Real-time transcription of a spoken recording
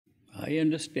I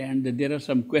understand that there are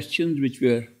some questions which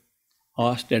were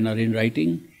asked and are in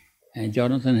writing, and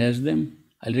Jonathan has them.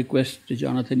 I'll request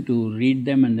Jonathan to read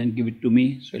them and then give it to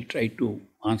me, so I'll try to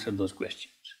answer those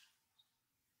questions.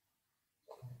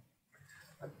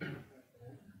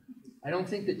 I don't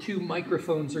think the two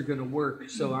microphones are going to work,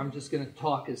 so I'm just going to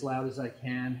talk as loud as I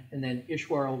can, and then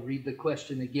Ishwar will read the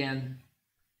question again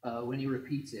when he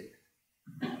repeats it.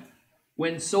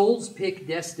 When souls pick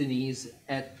destinies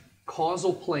at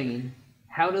causal plane,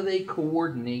 how do they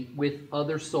coordinate with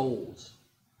other souls?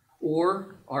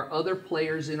 Or are other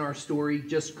players in our story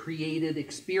just created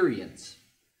experience?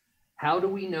 How do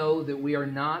we know that we are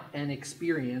not an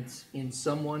experience in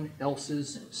someone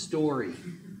else's story?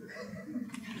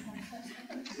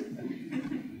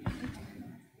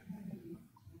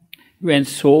 When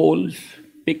souls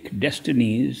pick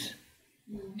destinies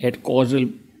at causal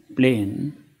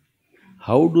plane,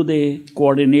 how do they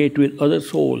coordinate with other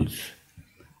souls?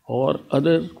 Or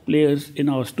other players in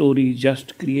our story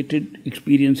just created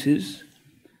experiences?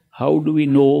 How do we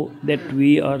know that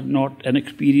we are not an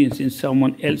experience in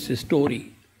someone else's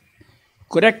story?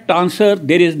 Correct answer,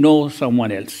 there is no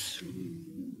someone else.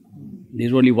 There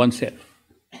is only one self.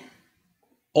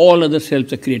 All other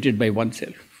selves are created by one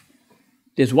self.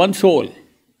 There is one soul.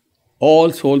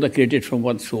 All souls are created from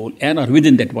one soul and are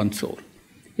within that one soul.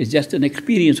 It's just an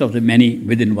experience of the many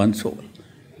within one soul.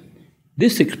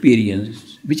 This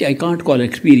experience, which I can't call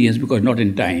experience because not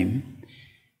in time,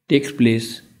 takes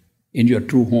place in your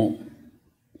true home.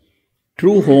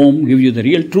 True home gives you the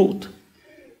real truth,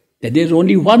 that there is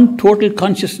only one total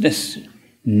consciousness,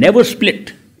 never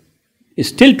split, is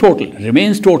still total,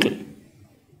 remains total.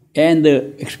 And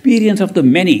the experience of the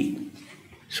many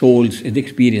souls is the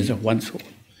experience of one soul.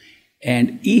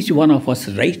 And each one of us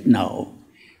right now,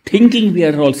 thinking we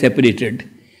are all separated,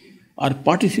 are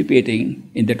participating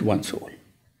in that one soul.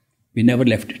 We never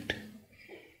left it.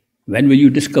 When will you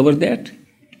discover that?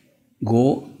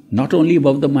 Go not only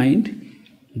above the mind,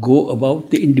 go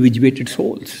above the individuated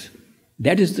souls.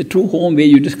 That is the true home where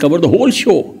you discover the whole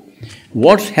show.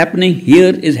 What's happening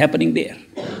here is happening there.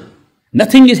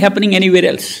 Nothing is happening anywhere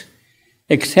else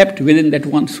except within that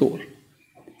one soul.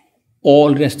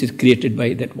 All rest is created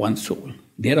by that one soul.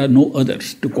 There are no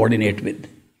others to coordinate with.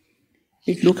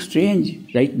 It looks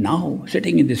strange right now,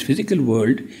 sitting in this physical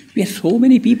world, we are so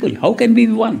many people. How can we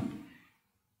be one?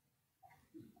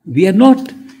 We are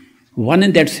not one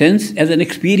in that sense. As an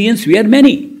experience, we are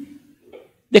many.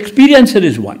 The experiencer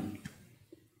is one.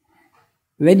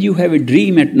 When you have a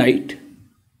dream at night,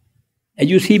 and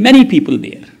you see many people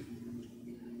there,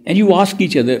 and you ask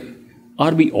each other,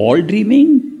 are we all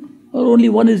dreaming, or only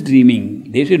one is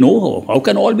dreaming? They say, no, how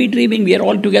can all be dreaming? We are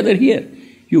all together here.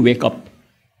 You wake up.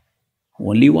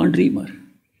 Only one dreamer.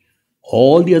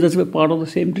 All the others were part of the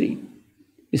same dream.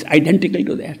 It's identical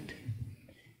to that.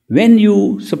 When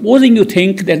supposing you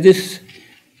think that this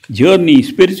journey,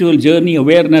 spiritual journey,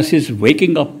 awareness is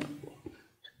waking up,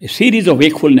 a series of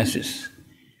wakefulnesses,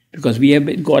 because we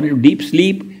have gone into deep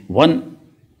sleep, one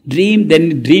dream,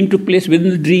 then dream took place within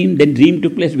the dream, then dream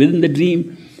took place within the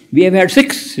dream. We have had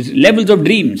 6 levels of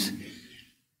dreams.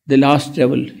 The last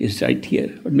level is right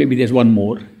here, but maybe there's one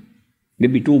more,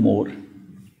 maybe 2 more.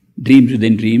 Dreams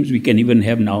within dreams we can even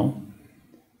have now.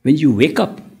 When you wake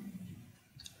up,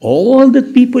 all the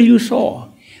people you saw,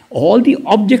 all the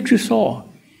objects you saw,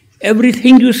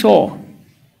 everything you saw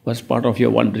was part of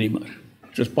your one dreamer.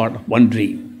 It was part of one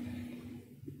dream.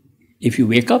 If you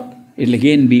wake up, it'll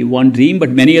again be one dream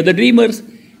but many other dreamers.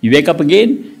 You wake up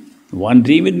again, one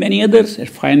dream with many others, and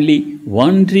finally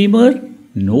one dreamer,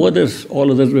 no others, all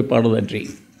others were part of that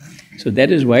dream. So that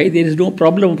is why there is no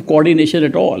problem of coordination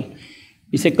at all.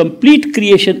 It's a complete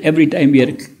creation every time we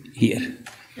are here.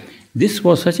 This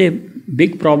was such a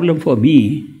big problem for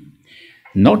me,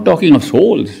 not talking of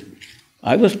souls.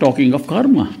 I was talking of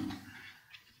karma.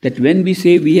 That when we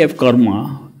say we have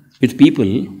karma with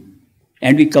people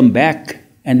and we come back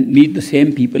and meet the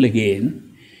same people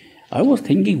again, I was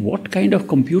thinking what kind of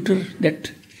computer that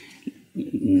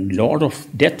Lord of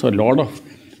Death or Lord of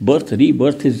Birth,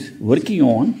 Rebirth is working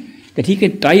on, that he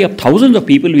can tie up thousands of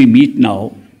people we meet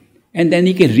now, and then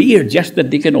he can readjust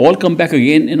that they can all come back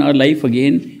again in our life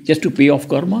again just to pay off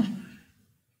karma.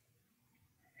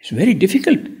 It's very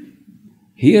difficult.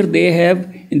 Here they have,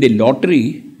 in the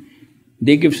lottery,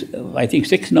 they give, I think,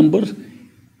 6 numbers,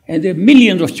 and there are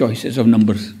millions of choices of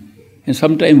numbers. And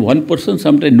sometimes one person,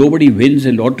 sometimes nobody wins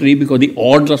a lottery because the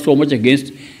odds are so much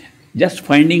against just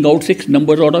finding out 6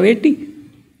 numbers out of 80.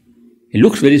 It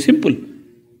looks very simple,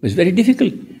 but it's very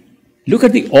difficult. Look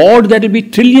at the odds, that will be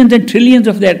trillions and trillions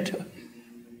of that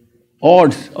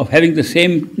odds of having the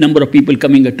same number of people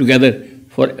coming together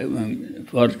for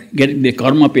for getting their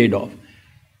karma paid off.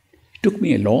 It took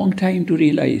me a long time to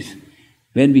realize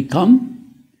when we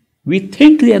come, we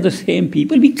think they are the same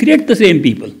people, we create the same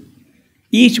people.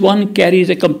 Each one carries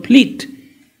a complete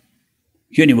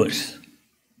universe,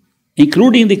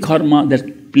 including the karma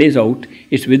that plays out.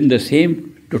 It's within the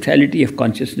same totality of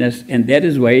consciousness, and that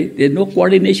is why there's no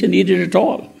coordination needed at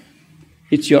all.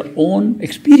 It's your own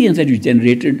experience that you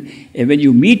generated, and when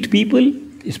you meet people,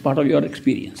 it's part of your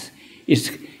experience.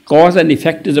 It's cause and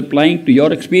effect is applying to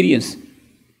your experience.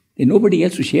 There's nobody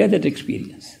else to share that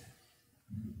experience.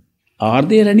 Are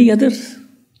there any others?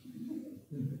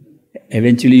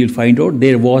 Eventually you'll find out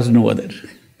there was no other.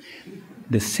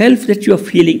 The self that you are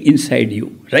feeling inside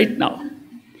you right now,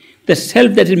 the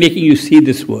self that is making you see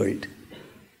this world,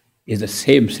 is the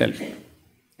same self.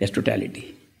 That's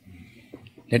totality.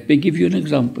 Let me give you an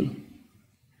example.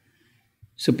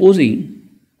 Supposing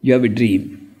you have a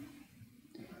dream.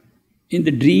 In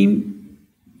the dream,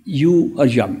 you are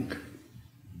young,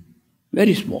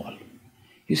 very small.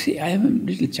 You say, I am a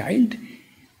little child.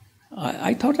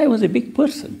 I thought I was a big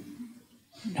person.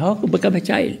 How to become a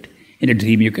child? In a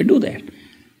dream, you can do that.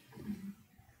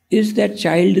 Is that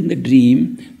child in the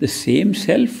dream the same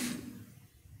self?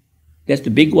 That's the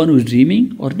big one who's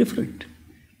dreaming, or different?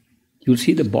 You'll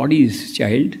see the body is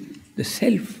child, the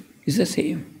self is the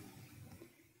same.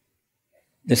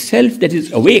 The self that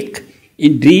is awake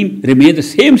in dream remains the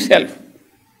same self,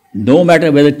 no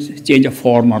matter whether it's change of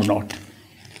form or not.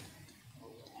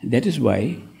 That is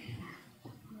why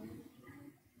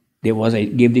I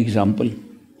gave the example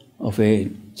of a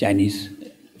Chinese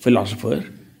philosopher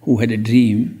who had a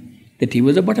dream that he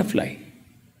was a butterfly.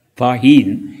 Fa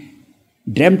Hin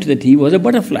dreamt that he was a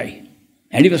butterfly,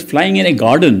 and he was flying in a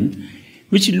garden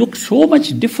which looked so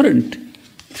much different,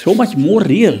 so much more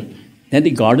real than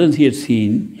the gardens he had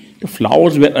seen. The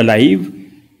flowers were alive,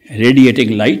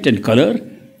 radiating light and color.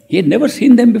 He had never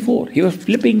seen them before. He was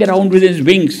flipping around with his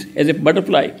wings as a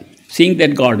butterfly, seeing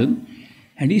that garden,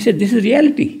 and he said, this is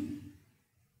reality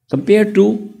compared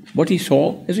to what he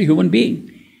saw as a human being.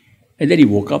 And then he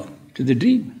woke up to the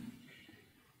dream.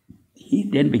 He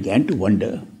then began to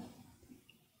wonder,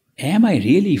 am I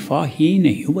really Fa Hin,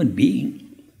 a human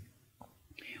being,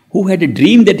 who had a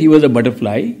dream that he was a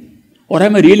butterfly, or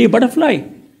am I really a butterfly,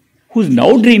 who's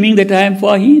now dreaming that I am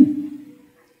Fa Hin?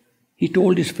 He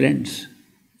told his friends.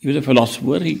 He was a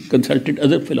philosopher, he consulted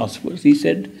other philosophers. He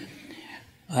said,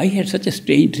 I had such a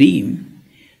strange dream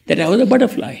that I was a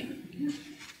butterfly.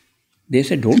 They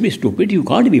said, don't be stupid, you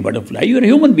can't be a butterfly, you're a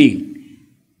human being.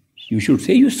 You should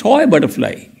say you saw a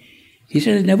butterfly. He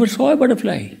said, I never saw a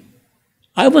butterfly.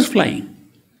 I was flying.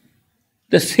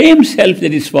 The same self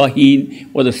that is Fa Hin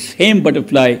was the same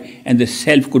butterfly, and the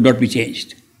self could not be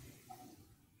changed.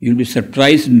 You'll be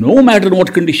surprised no matter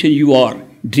what condition you are,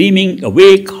 dreaming,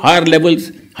 awake, higher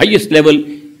levels, highest level,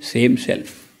 same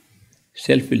self.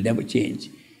 Self will never change.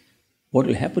 What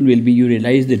will happen will be you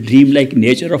realize the dreamlike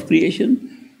nature of creation,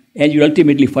 and you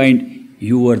ultimately find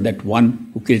you are that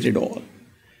one who created all.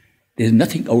 There is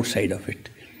nothing outside of it.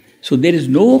 So there is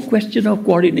no question of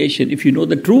coordination. If you know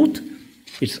the truth,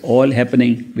 it's all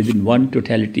happening within one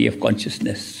totality of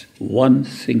consciousness, one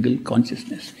single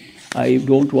consciousness. I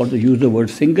don't want to use the word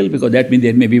single because that means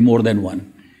there may be more than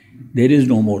one. There is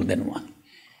no more than one.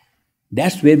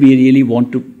 That's where we really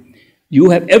want to. You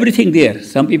have everything there.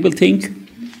 Some people think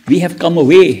we have come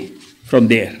away from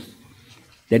there,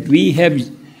 that we have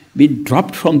been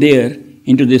dropped from there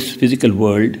into this physical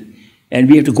world, and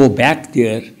we have to go back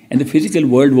there, and the physical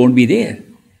world won't be there.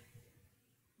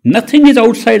 Nothing is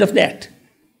outside of that.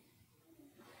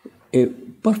 A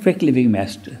perfect living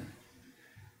master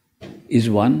is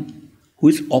one who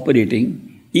is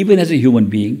operating, even as a human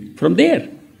being, from there.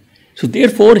 So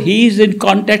therefore, he is in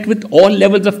contact with all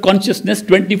levels of consciousness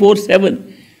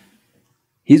 24/7.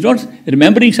 He's not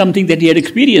remembering something that he had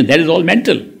experienced. That is all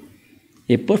mental.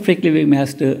 A perfect living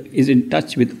master is in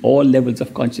touch with all levels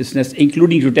of consciousness,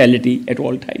 including totality at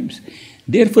all times.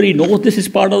 Therefore, he knows this is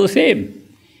part of the same.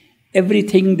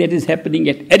 Everything that is happening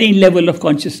at any level of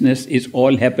consciousness is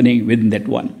all happening within that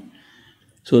one.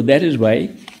 So that is why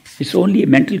it's only a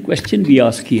mental question we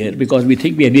ask here, because we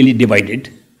think we are really divided.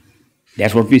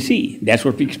 That's what we see. That's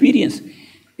what we experience.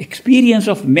 Experience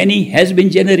of many has been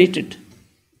generated.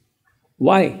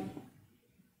 Why?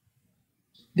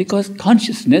 Because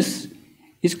consciousness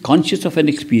is conscious of an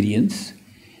experience,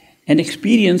 and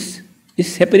experience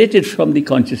is separated from the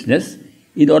consciousness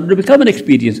in order to become an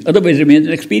experience, otherwise it remains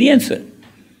an experiencer.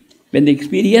 When the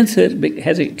experiencer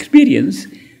has an experience,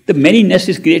 the manyness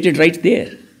is created right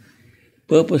there.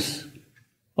 Purpose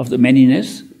of the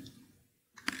manyness,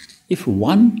 if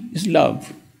one is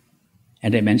love,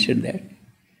 and I mentioned that,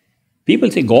 People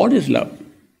say God is love.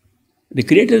 The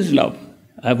Creator is love.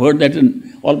 I've heard that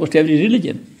in almost every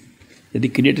religion, that the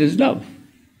Creator is love.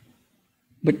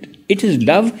 But it is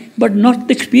love, but not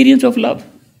the experience of love.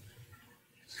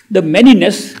 The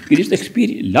manyness creates the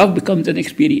experience. Love becomes an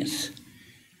experience.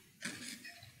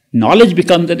 Knowledge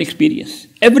becomes an experience.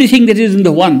 Everything that is in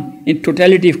the one, in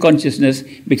totality of consciousness,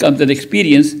 becomes an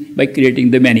experience by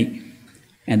creating the many.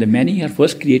 And the many are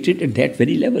first created at that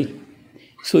very level.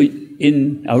 So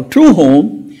in our true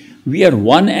home, we are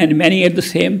one and many at the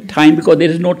same time because there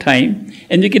is no time,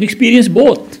 and we can experience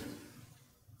both.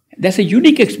 That's a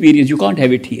unique experience. You can't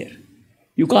have it here.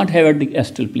 You can't have it at the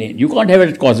astral plane. You can't have it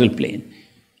at causal plane.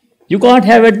 You can't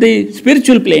have it at the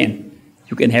spiritual plane.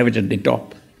 You can have it at the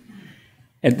top.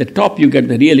 At the top you get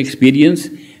the real experience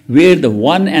where the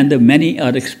one and the many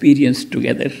are experienced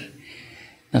together.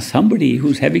 Now somebody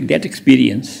who's having that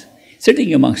experience,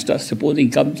 sitting amongst us, supposing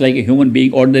comes like a human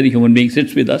being, ordinary human being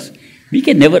sits with us, we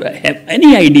can never have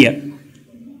any idea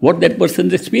what that person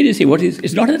is experiencing.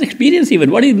 It's not an experience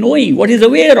even. What is knowing? What is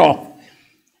aware of?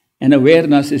 And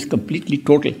awareness is completely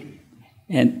total.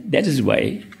 And that is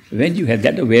why when you have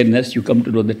that awareness, you come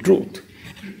to know the truth.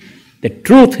 The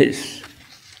truth is,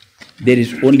 there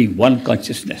is only one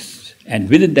consciousness. And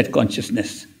within that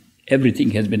consciousness,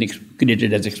 everything has been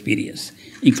created as experience,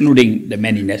 including the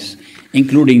manyness,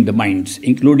 including the minds,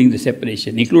 including the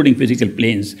separation, including physical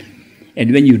planes.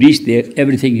 And when you reach there,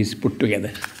 everything is put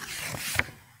together.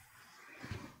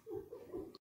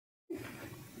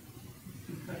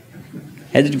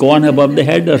 Has it gone above the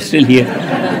head or still here?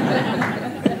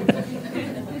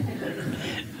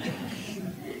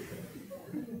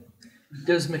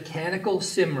 Does mechanical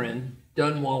Simran,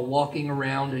 done while walking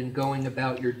around and going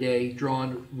about your day, draw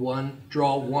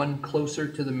one closer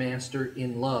to the Master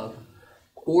in love?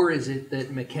 Or is it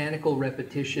that mechanical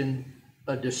repetition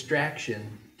a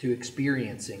distraction to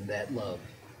experiencing that love?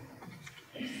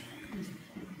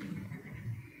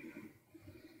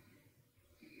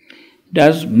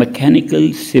 Does mechanical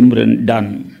Simran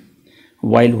done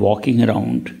while walking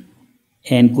around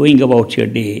and going about your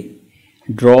day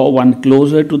draw one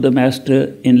closer to the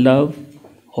Master in love,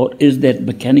 or is that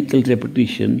mechanical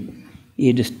repetition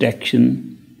a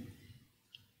distraction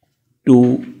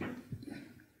to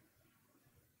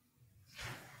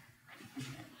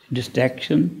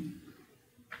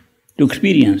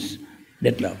experience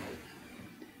that love?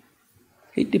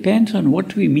 It depends on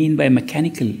what we mean by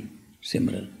mechanical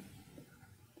Simran.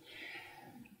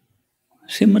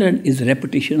 Simran is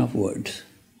repetition of words.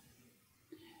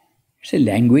 It's a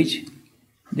language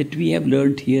that we have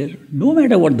learned here, no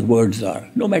matter what the words are,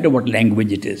 no matter what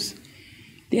language it is.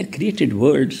 They are created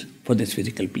words for this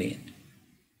physical plane.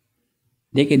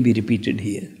 They can be repeated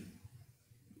here.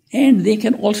 And they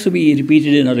can also be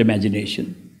repeated in our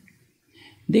imagination.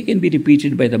 They can be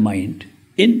repeated by the mind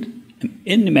in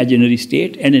imaginary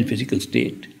state and in physical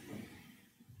state.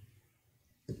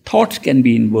 Thoughts can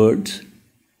be in words.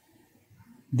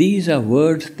 These are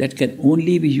words that can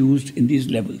only be used in these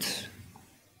levels.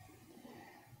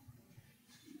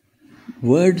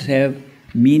 Words have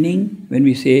meaning when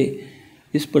we say,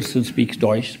 this person speaks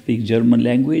Deutsch, speaks German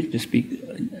language, they speak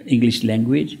English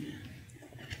language.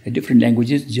 Different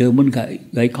languages, German guy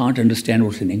can't understand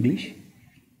what's in English.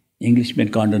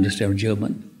 Englishman can't understand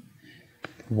German.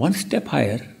 One step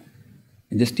higher,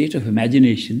 in the state of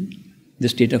imagination, the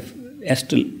state of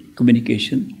astral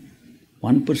communication,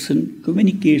 one person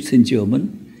communicates in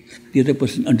German, the other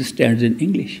person understands in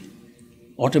English.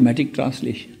 Automatic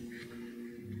translation.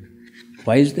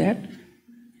 Why is that?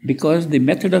 Because the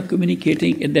method of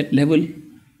communicating at that level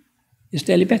is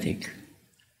telepathic.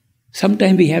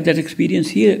 Sometimes we have that experience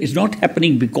here. It's not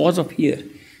happening because of here.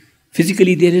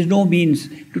 Physically, there is no means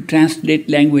to translate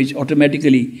language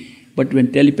automatically. But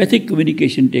when telepathic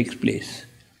communication takes place,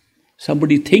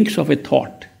 somebody thinks of a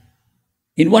thought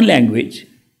in one language,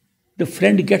 the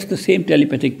friend gets the same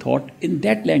telepathic thought in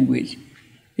that language.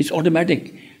 It's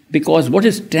automatic because what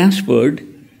is transferred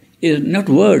is not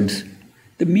words,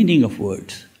 the meaning of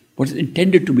words, what is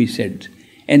intended to be said.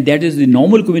 And that is the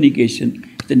normal communication,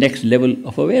 the next level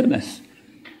of awareness.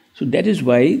 So that is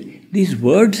why these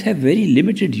words have very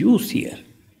limited use here.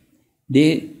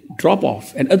 They drop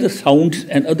off and other sounds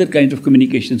and other kinds of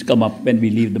communications come up when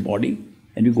we leave the body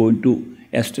and we go into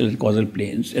astral and causal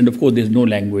planes. And of course there's no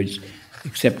language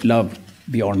except love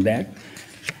beyond that.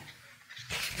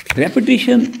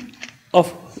 Repetition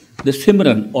of the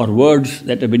Simran or words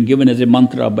that have been given as a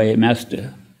mantra by a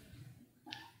master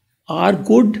are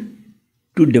good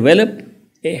to develop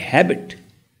a habit.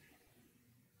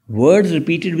 Words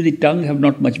repeated with the tongue have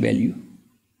not much value.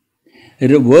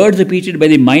 Words repeated by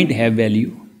the mind have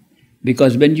value.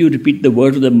 Because when you repeat the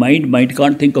words of the mind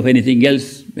can't think of anything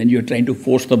else when you're trying to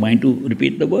force the mind to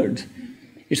repeat the words.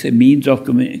 It's a means of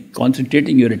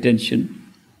concentrating your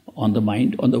attention on the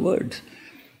mind, on the words.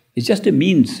 It's just a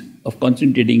means of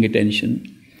concentrating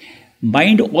attention.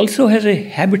 Mind also has a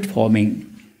habit-forming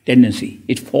tendency.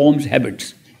 It forms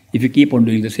habits if you keep on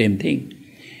doing the same thing.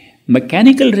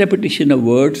 Mechanical repetition of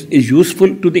words is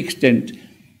useful to the extent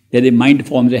that the mind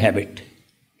forms a habit.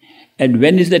 And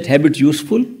when is that habit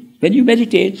useful? When you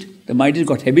meditate, the mind has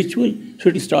got habitual, so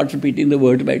it starts repeating the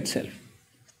word by itself.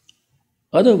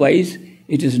 Otherwise,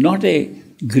 it is not a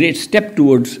great step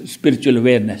towards spiritual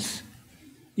awareness.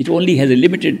 It only has a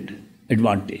limited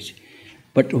advantage.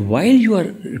 But while you are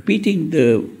repeating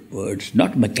the words,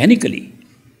 not mechanically,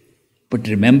 but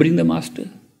remembering the Master,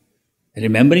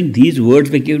 remembering these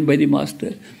words were given by the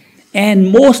Master,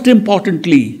 and most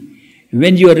importantly,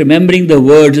 when you are remembering the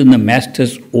words in the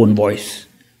Master's own voice,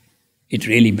 it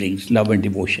really brings love and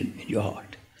devotion in your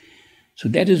heart. So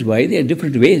that is why there are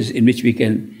different ways in which we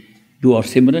can do our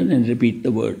Simran and repeat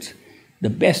the words. The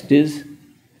best is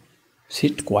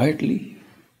sit quietly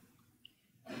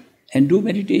and do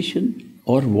meditation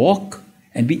or walk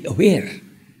and be aware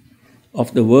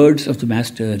of the words of the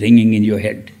Master ringing in your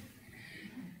head.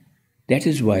 That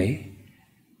is why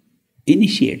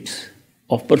initiates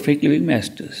of perfect living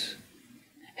masters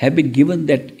have been given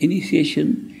that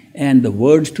initiation and the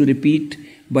words to repeat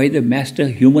by the Master,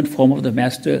 human form of the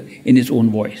Master in his own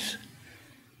voice.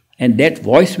 And that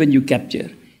voice, when you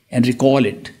capture and recall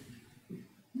it,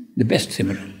 the best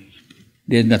Simran.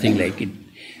 There is nothing like it.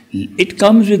 It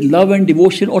comes with love and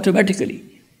devotion automatically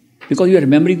because you are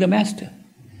remembering the Master.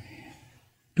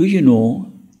 Do you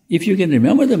know, if you can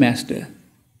remember the Master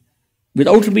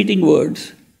without repeating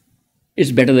words,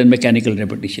 it's better than mechanical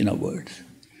repetition of words.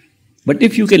 But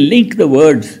if you can link the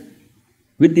words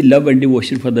with the love and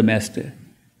devotion for the Master,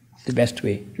 the best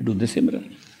way to do the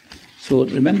Simran. So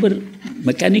remember,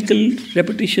 mechanical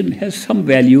repetition has some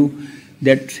value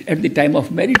that at the time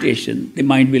of meditation, the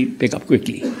mind will pick up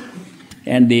quickly.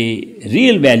 And the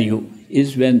real value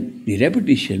is when the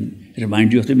repetition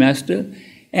reminds you of the Master,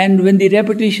 and when the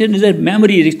repetition is a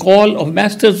memory, recall of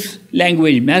Master's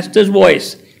language, Master's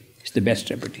voice, it's the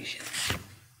best repetition.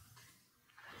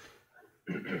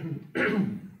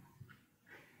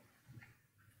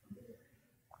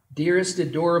 Dearest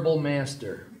adorable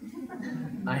Master,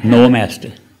 No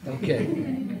Master. Okay.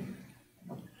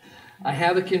 I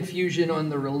have a confusion on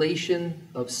the relation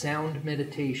of sound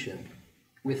meditation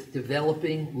with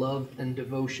developing love and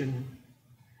devotion.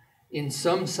 In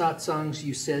some satsangs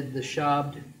you said the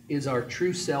Shabd is our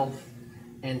true self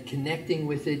and connecting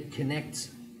with it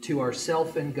connects to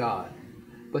ourself and God.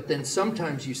 But then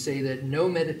sometimes you say that no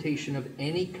meditation of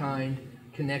any kind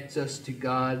connects us to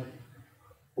God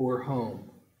or home.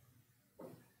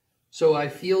 So I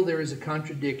feel there is a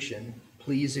contradiction.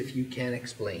 Please, if you can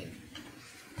explain.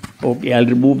 Okay, I'll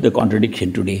remove the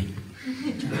contradiction today.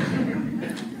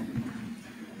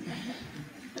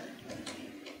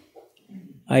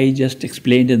 I just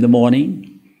explained in the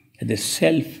morning that the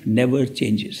self never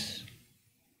changes.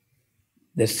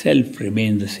 The self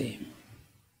remains the same.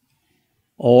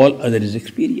 All other is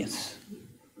experience.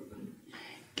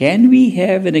 Can we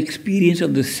have an experience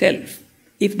of the self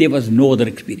if there was no other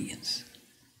experience?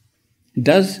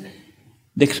 Does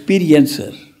the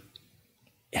experiencer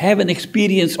have an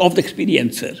experience of the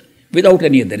experiencer without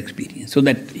any other experience, so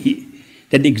that the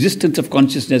existence of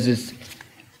consciousness is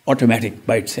automatic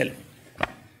by itself?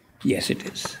 Yes, it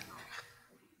is.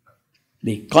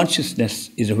 The consciousness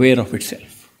is aware of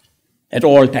itself at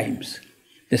all times.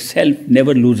 The self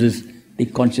never loses the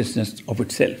consciousness of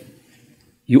itself.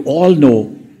 You all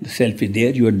know the self is there.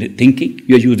 You are thinking.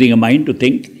 You are using a mind to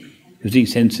think, using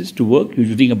senses to work. You are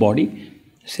using a body.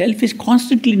 Self is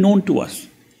constantly known to us.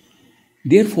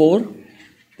 Therefore,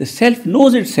 the self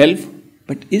knows itself,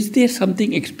 but is there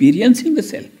something experiencing the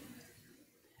self?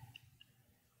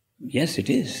 Yes, it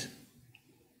is.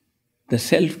 The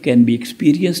self can be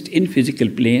experienced in physical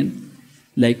plane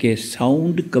like a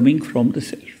sound coming from the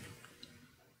self.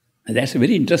 And that's a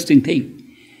very interesting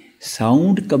thing.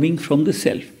 Sound coming from the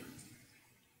self.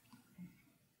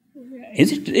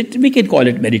 We can call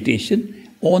it meditation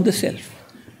on the self.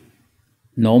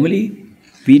 Normally,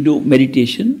 we do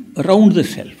meditation around the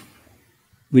self.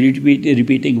 We be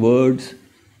repeating words,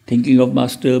 thinking of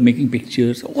Master, making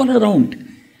pictures, all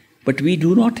around. But we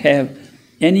do not have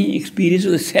any experience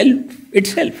of the self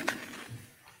itself.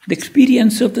 The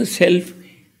experience of the self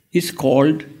is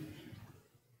called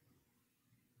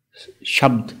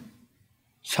Shabd,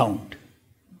 sound.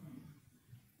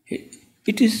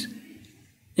 It is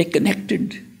a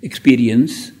connected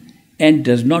experience, and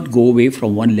does not go away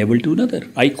from one level to another.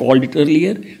 I called it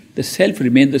earlier, the self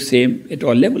remains the same at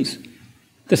all levels.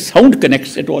 The sound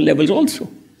connects at all levels also.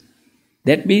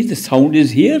 That means the sound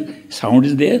is here, sound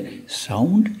is there,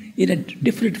 sound in a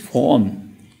different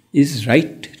form is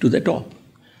right to the top.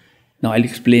 Now I'll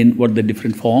explain what the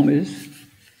different form is.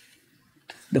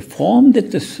 The form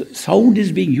that the sound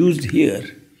is being used here,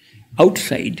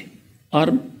 outside, are,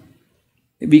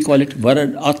 we call it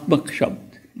Varanatmak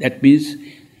Shabd. That means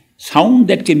sound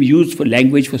that can be used for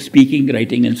language, for speaking,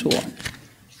 writing and so on,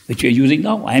 which we are using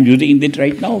now. I am using it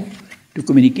right now. To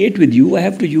communicate with you, I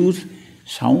have to use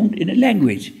sound in a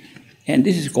language. And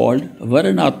this is called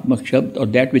Varanatmak Shabd, or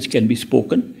that which can be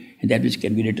spoken and that which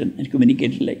can be written and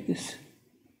communicated like this.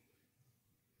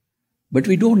 But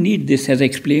we don't need this, as I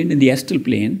explained in the astral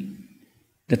plane.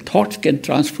 The thoughts can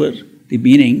transfer the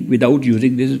meaning without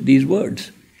using these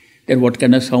words. Then what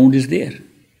kind of sound is there?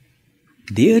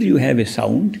 There you have a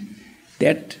sound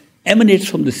that emanates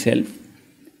from the self,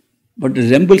 but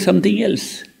resembles something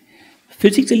else.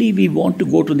 Physically, we want to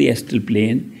go to the astral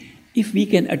plane. If we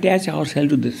can attach ourselves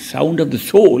to the sound of the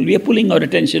soul, we are pulling our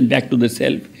attention back to the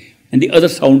self, and the other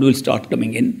sound will start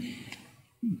coming in.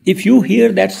 If you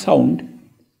hear that sound,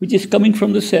 which is coming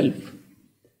from the self,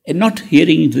 and not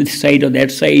hearing this side or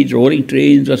that side, roaring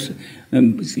trains or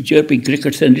chirping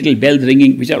crickets and little bells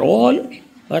ringing, which are all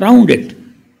around it,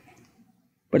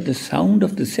 but the sound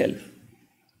of the self,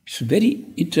 it's very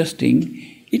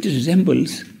interesting. It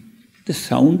resembles the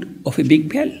sound of a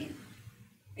big bell.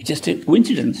 It's just a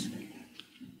coincidence.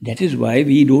 That is why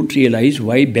we don't realize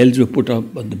why bells were put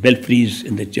up on the belfries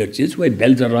in the churches, why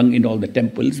bells are rung in all the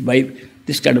temples, why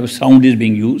this kind of a sound is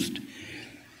being used.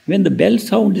 When the bell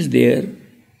sound is there,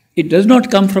 it does not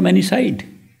come from any side.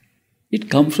 It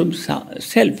comes from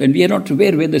self, and we are not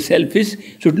aware where the self is,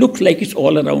 so it looks like it's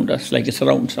all around us, like a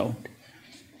surround sound.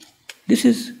 This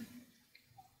is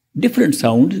different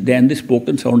sound than the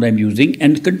spoken sound I'm using,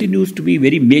 and continues to be a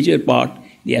very major part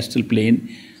the astral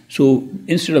plane. So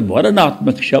instead of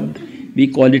Varanatmak Shabd, we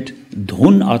call it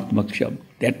Dhunatmak Shabd.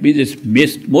 That means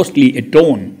it's mostly a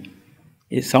tone,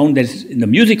 a sound that is in the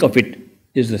music of it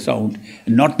is the sound,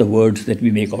 and not the words that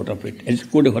we make out of it. And it's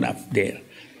good enough there.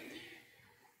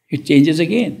 It changes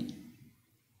again.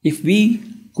 If we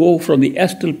go from the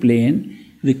astral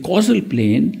plane to the causal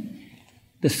plane,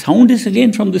 the sound is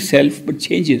again from the self, but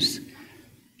changes.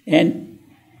 And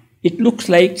it looks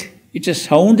like it's a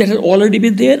sound that has already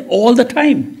been there all the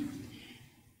time.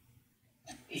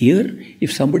 Here,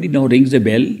 if somebody now rings a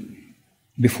bell,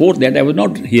 before that I was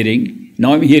not hearing,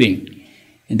 now I'm hearing.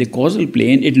 In the causal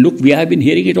plane, we have been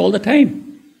hearing it all the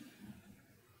time.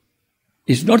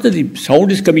 It's not that the sound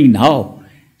is coming now.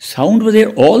 Sound was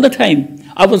there all the time.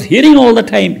 I was hearing all the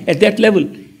time at that level.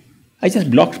 I just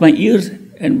blocked my ears,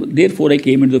 and therefore I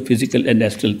came into the physical and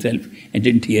astral self and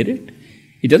didn't hear it.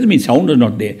 It doesn't mean sound was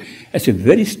not there. It's a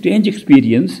very strange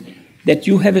experience that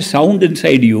you have a sound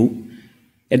inside you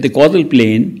at the causal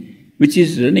plane, which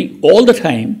is running all the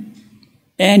time,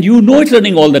 and you know it's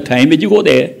running all the time when you go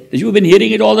there. You've been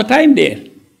hearing it all the time there.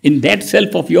 In that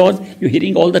self of yours, you're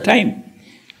hearing all the time.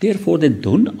 Therefore, the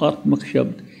Dhunatmak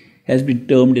Shabd has been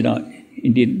termed in our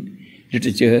Indian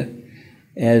literature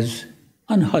as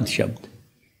Anhad Shabd.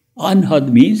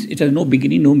 Anhad means it has no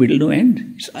beginning, no middle, no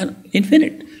end. It's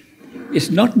infinite. It's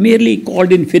not merely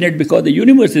called infinite because the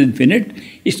universe is infinite.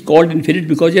 It's called infinite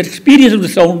because your experience of the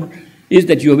sound is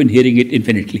that you have been hearing it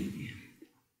infinitely.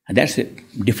 And that's a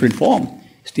different form,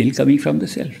 still coming from the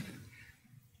self.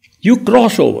 You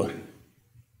cross over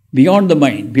beyond the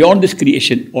mind, beyond this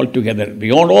creation altogether,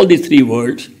 beyond all these three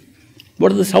worlds. What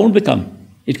does the sound become?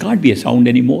 It can't be a sound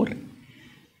anymore.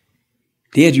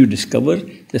 There you discover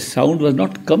the sound was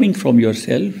not coming from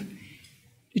yourself,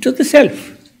 it was the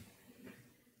self.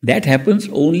 That happens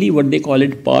only what they call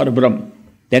it Par Brahm.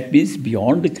 That means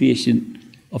beyond the creation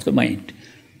of the mind.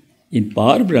 In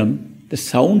Par Brahm, the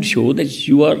sound shows that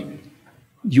you are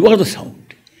the sound.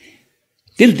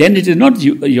 Till then it is not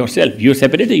yourself. You are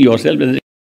separating yourself as an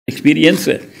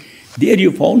experiencer. There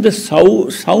you found the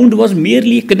sound was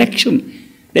merely a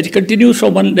connection that continues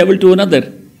from one level to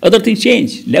another. Other things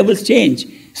change, levels change.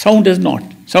 Sound does not.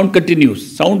 Sound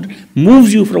continues. Sound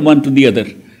moves you from one to the other.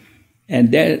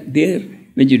 And there,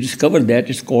 when you discover that,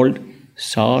 it's called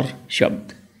Sar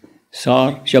Shabd.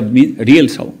 Sar Shabd means real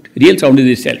sound. Real sound is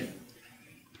the self.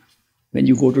 When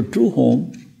you go to true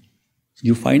home,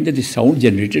 you find that the sound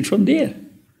generated from there.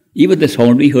 Even the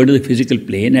sound we heard of the physical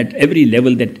plane at every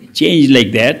level that changed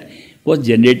like that was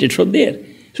generated from there.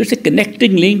 So it's a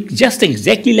connecting link just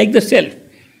exactly like the self.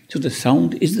 So the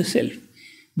sound is the self.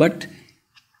 But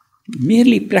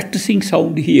merely practicing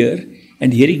sound here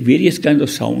and hearing various kinds of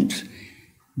sounds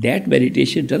that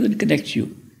meditation doesn't connect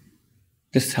you.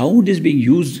 The sound is being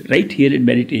used right here in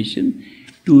meditation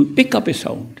to pick up a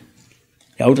sound.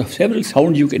 Out of several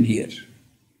sounds you can hear.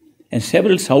 And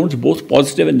several sounds, both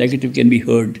positive and negative, can be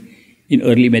heard in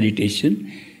early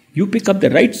meditation. You pick up the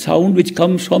right sound which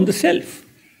comes from the self.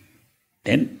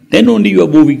 Then only you are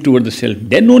moving toward the self.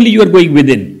 Then only you are going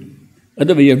within.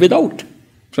 Otherwise you are without.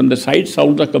 From the side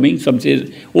sounds are coming. Some says,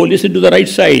 oh, listen to the right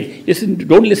side.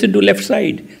 Don't listen to left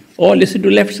side. Or listen to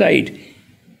left side.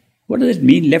 What does it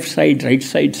mean, left side, right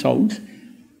side sounds?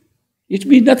 It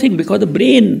means nothing, because the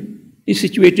brain is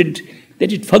situated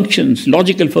that it functions,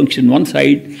 logical function one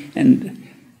side and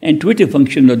intuitive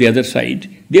function on the other side.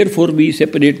 Therefore we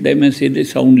separate them and say they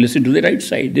sound, listen to the right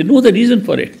side. They know the reason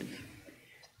for it.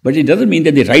 But it doesn't mean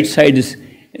that the right side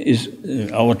is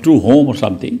our true home or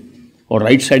something, or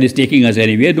right side is taking us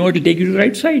anywhere. No, it will take you to the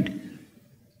right side.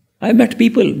 I met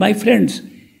people, my friends,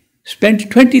 spent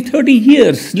 20, 30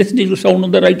 years listening to sound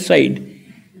on the right side.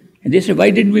 And they said, why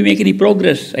didn't we make any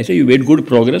progress? I said, you made good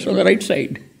progress on the right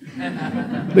side.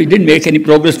 But you didn't make any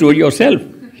progress toward yourself.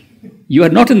 You are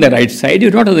not on the right side, you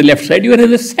are not on the left side, you are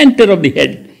in the center of the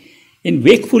head. In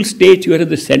wakeful state, you are in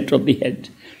the center of the head.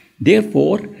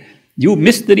 Therefore, you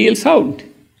miss the real sound.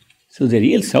 So the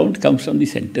real sound comes from the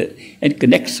center and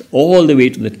connects all the way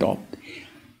to the top.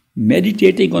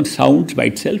 Meditating on sounds by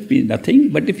itself means nothing,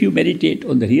 but if you meditate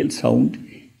on the real sound,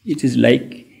 it's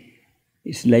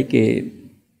like a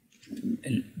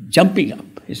jumping up.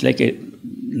 It's like a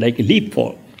leap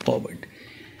forward.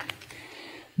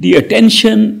 The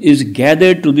attention is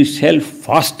gathered to the self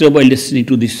faster by listening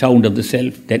to the sound of the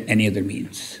self than any other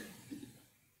means.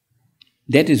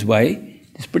 That is why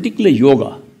this particular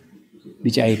yoga,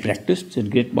 which I practiced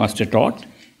and great master taught,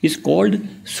 is called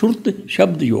Surt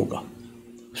Shabd Yoga.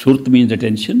 Surt means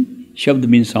attention, Shabd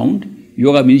means sound,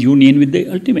 Yoga means union with the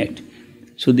ultimate.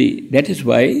 So that is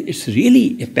why it's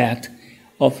really a path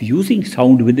of using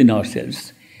sound within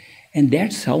ourselves. And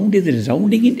that sound is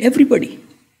resounding in everybody.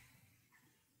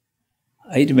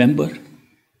 I remember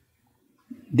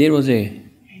there was a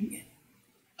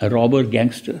robber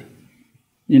gangster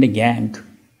in a gang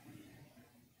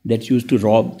that used to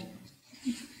rob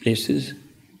places,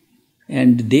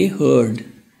 and they heard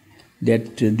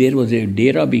that there was a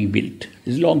dera being built.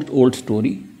 This is a long old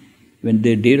story. When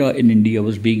the dera in India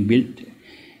was being built,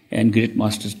 and Great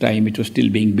Master's time it was still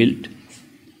being built.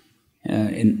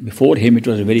 Before him it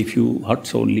was a very few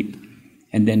huts only,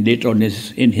 and then later on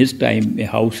in his time a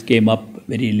house came up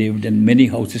where he lived, and many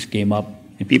houses came up,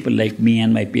 and people like me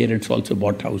and my parents also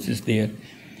bought houses there.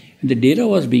 When the dera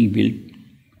was being built,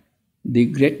 the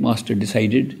Great Master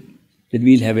decided that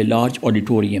we'll have a large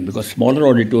auditorium, because smaller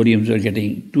auditoriums were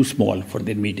getting too small for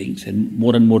their meetings and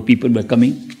more people were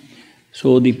coming.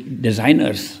 So the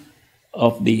designers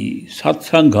of the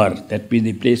satsang ghar, that means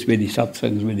the place where the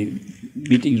satsangs, where the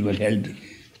meetings were held,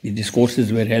 the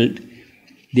discourses were held,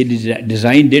 they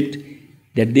designed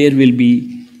it that there will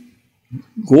be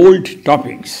gold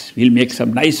toppings. We'll make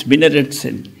some nice minarets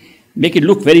and make it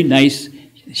look very nice,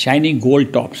 shining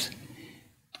gold tops.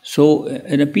 So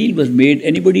an appeal was made,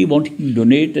 anybody wanting to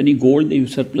donate any gold, the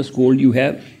surplus gold you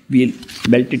have, we'll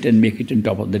melt it and make it on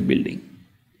top of that building.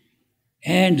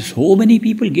 And so many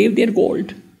people gave their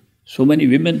gold. So many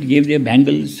women gave their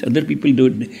bangles, other people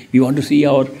did. We want to see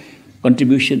our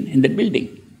contribution in that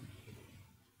building.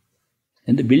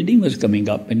 And the building was coming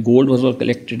up and gold was all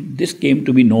collected. This came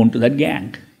to be known to that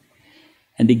gang.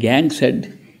 And the gang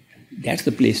said, that's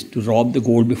the place to rob the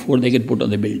gold before they can put on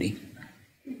the building.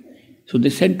 So they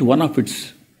sent one of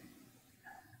its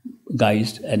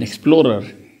guys, an explorer,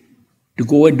 to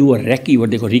go and do a recce,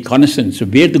 what they call reconnaissance,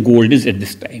 of where the gold is at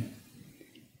this time.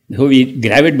 So we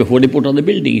grab it before they put on the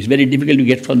building. It's very difficult to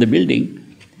get from the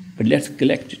building, but let's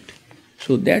collect it.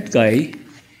 So that guy,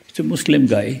 it's a Muslim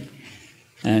guy,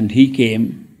 and he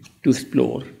came to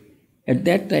explore. At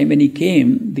that time when he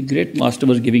came, the Great Master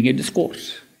was giving a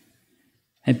discourse.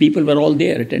 And people were all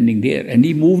there, attending there. And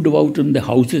he moved about in the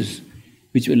houses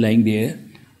which were lying there.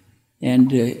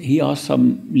 And he asked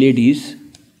some ladies,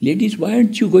 why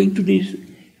aren't you going to this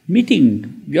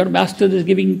meeting? Your master is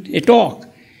giving a talk.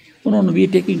 Oh, no, we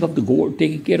are taking care of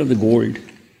the gold.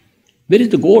 Where is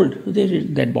the gold? There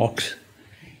is that box.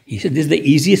 He said, this is the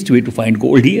easiest way to find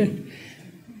gold here.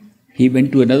 He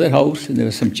went to another house and there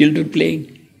were some children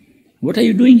playing. What are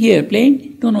you doing here,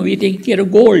 playing? No, we are taking care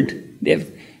of gold.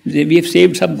 We have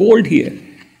saved some gold here.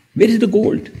 Where is the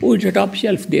gold? Oh, it's a top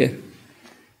shelf there.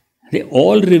 They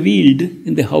all revealed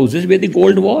in the houses where the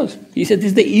gold was. He said, this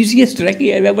is the easiest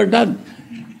recce I've ever done.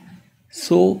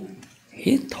 So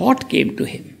a thought came to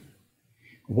him.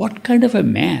 What kind of a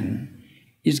man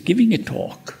is giving a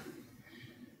talk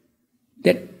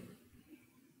that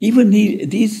Even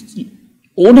these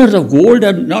owners of gold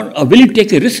are willing to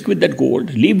take a risk with that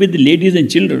gold, leave with the ladies and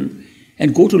children,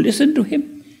 and go to listen to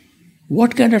him.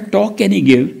 What kind of talk can he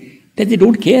give that they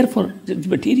don't care for the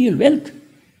material wealth?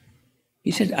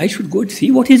 He said, I should go and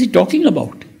see what is he talking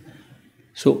about.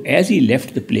 So as he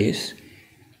left the place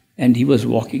and he was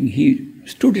walking, he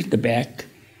stood at the back.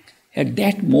 At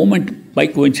that moment, by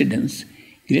coincidence,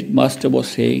 Great Master was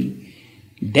saying,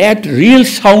 that real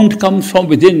sound comes from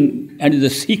within and is the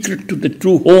secret to the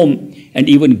true home, and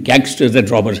even gangsters and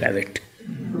robbers have it.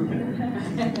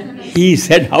 He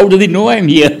said, how does he know I'm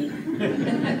here?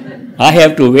 I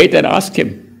have to wait and ask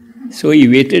him. So he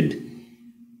waited,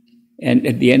 and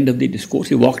at the end of the discourse,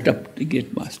 he walked up to the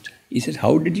Great Master. He said,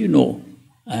 how did you know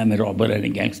I am a robber and a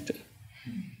gangster?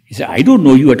 He said, I don't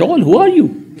know you at all. Who are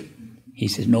you? He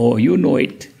said, no, you know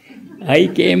it. I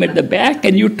came at the back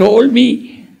and you told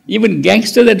me even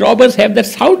gangsters and robbers have that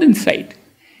sound inside.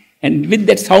 And with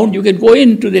that sound, you can go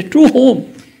into their true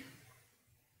home.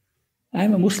 I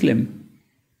am a Muslim.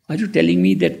 Are you telling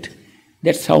me that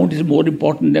that sound is more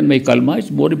important than my kalma?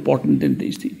 It's more important than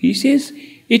this thing. He says,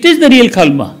 it is the real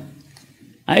kalma.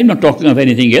 I am not talking of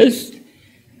anything else.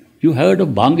 You heard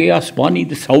of Bange Asmani,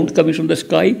 the sound coming from the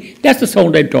sky? That's the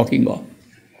sound I'm talking of.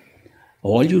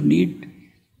 All you need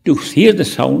to hear the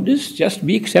sound is just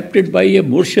be accepted by a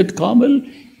Murshid Kamil,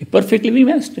 a perfect living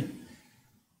master.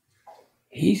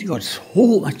 He got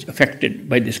so much affected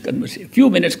by this conversation, few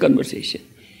minutes conversation.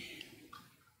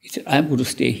 He said, I'm going to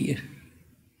stay here.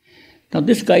 Now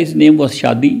this guy's name was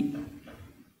Shahdi,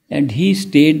 and he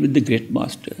stayed with the Great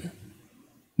Master,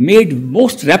 made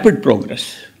most rapid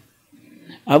progress.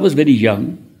 I was very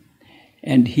young,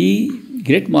 and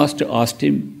Great Master asked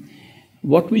him,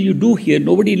 what will you do here?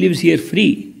 Nobody lives here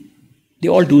free. They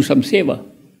all do some seva.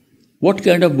 What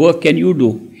kind of work can you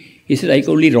do? He said, I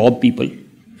can only rob people.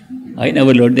 I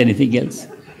never learned anything else.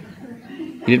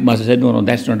 Great Master said, no,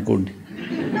 that's not good.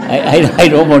 I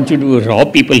don't want you to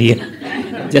rob people here,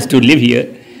 just to live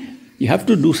here. You have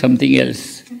to do something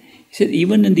else. He said,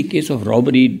 even in the case of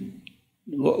robbery,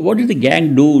 what did the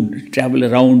gang do? Travel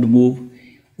around, move?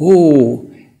 Oh,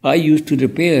 I used to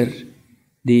repair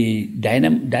the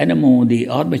dynamo, the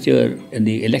armature, and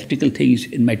the electrical things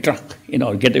in my truck, in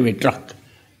our getaway truck.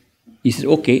 He said,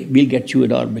 okay, we'll get you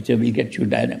an armature, we'll get you a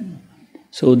dynamo.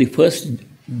 So the first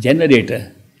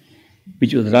generator,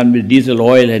 which was run with diesel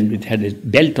oil and it had a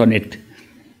belt on it,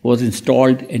 was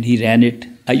installed and he ran it.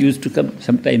 I used to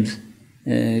sometimes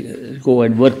go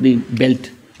and work the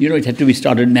belt. It had to be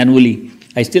started manually.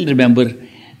 I still remember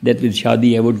that with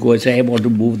Shahdi I would go and say, I want to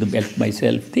move the belt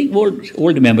myself. Think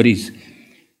old memories.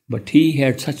 But he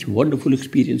had such wonderful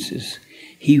experiences.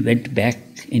 He went back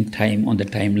in time on the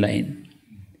timeline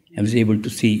and was able to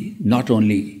see not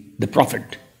only the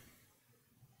Prophet,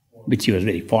 which he was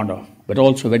very fond of, but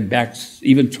also went back,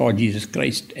 even saw Jesus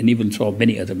Christ and even saw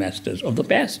many other masters of the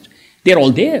past. They're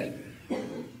all there.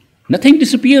 Nothing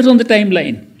disappears on the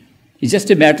timeline. It's just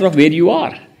a matter of where you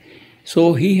are.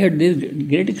 So he had these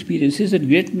great experiences, and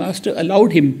Great Master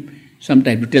allowed him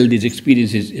sometimes to tell these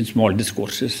experiences in small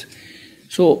discourses.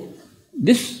 So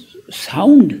this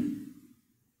sound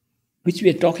which we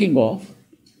are talking of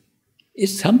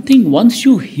is something, once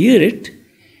you hear it,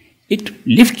 it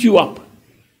lifts you up.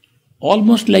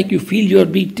 Almost like you feel you are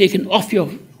being taken off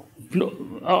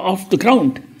the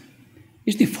ground.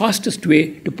 It's the fastest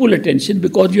way to pull attention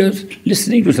because you are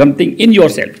listening to something in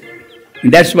yourself.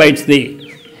 And that's why it's there.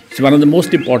 It's one of the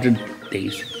most important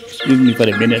things. Excuse me for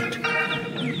a minute.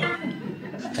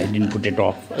 I didn't put it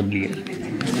off earlier.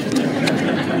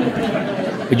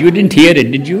 But you didn't hear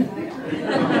it, did you?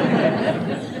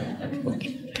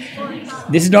 Okay.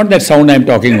 This is not that sound I'm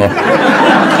talking of.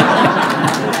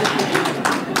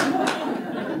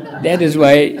 That is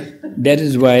why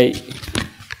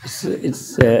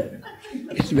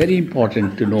it's very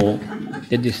important to know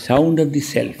that the sound of the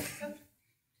self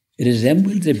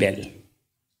resembles a bell.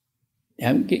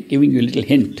 I'm giving you a little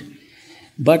hint,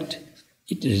 but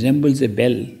it resembles a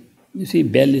bell. You see,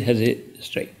 bell has a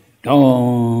strike.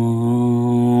 Dong,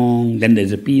 then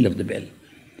there's a peal of the bell.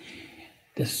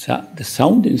 The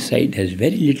sound inside has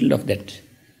very little of that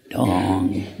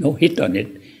dong, no hit on it.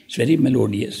 It's very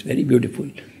melodious, very beautiful.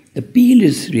 The peal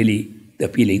is really the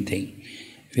appealing thing.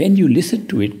 When you listen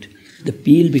to it, the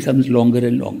peal becomes longer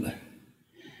and longer.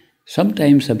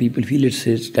 Sometimes some people feel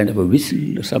it's kind of a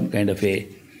whistle or some kind of a...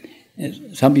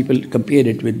 Some people compare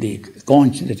it with the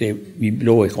conch, that we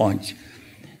blow a conch.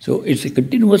 So it's a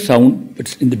continuous sound,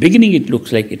 but in the beginning it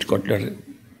looks like it's got a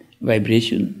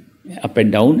vibration up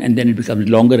and down, and then it becomes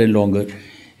longer and longer.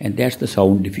 And that's the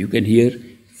sound, if you can hear,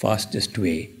 fastest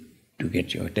way to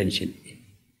get your attention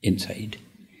inside.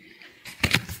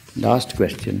 Last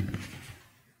question.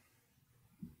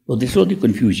 So this was the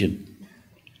confusion.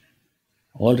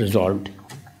 All resolved.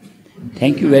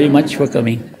 Thank you very much for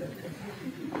coming.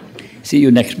 See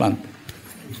you next month.